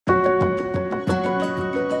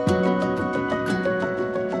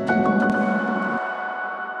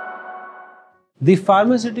The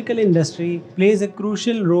pharmaceutical industry plays a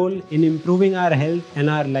crucial role in improving our health and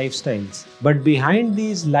our lifestyles. But behind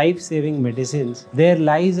these life-saving medicines, there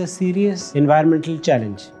lies a serious environmental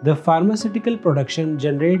challenge. The pharmaceutical production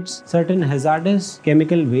generates certain hazardous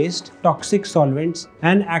chemical waste, toxic solvents,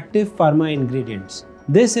 and active pharma ingredients.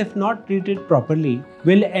 This, if not treated properly,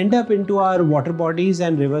 will end up into our water bodies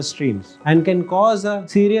and river streams and can cause a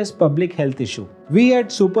serious public health issue. We at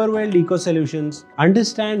Superweld EcoSolutions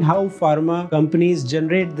understand how pharma companies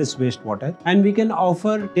generate this wastewater, and we can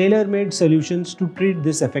offer tailor-made solutions to treat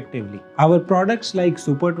this effectively. Our products like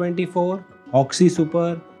Super 24, OXY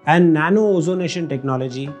SUPER, and Nano Ozonation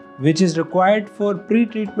technology, which is required for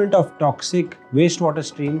pre-treatment of toxic wastewater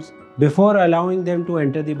streams before allowing them to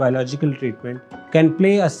enter the biological treatment, can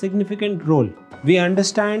play a significant role. We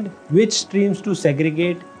understand which streams to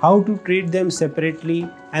segregate, how to treat them separately,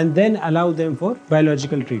 and then allow them for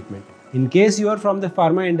biological treatment. In case you are from the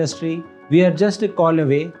pharma industry, we are just a call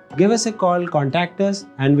away. Give us a call, contact us,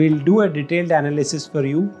 and we'll do a detailed analysis for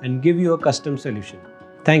you and give you a custom solution.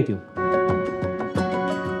 Thank you.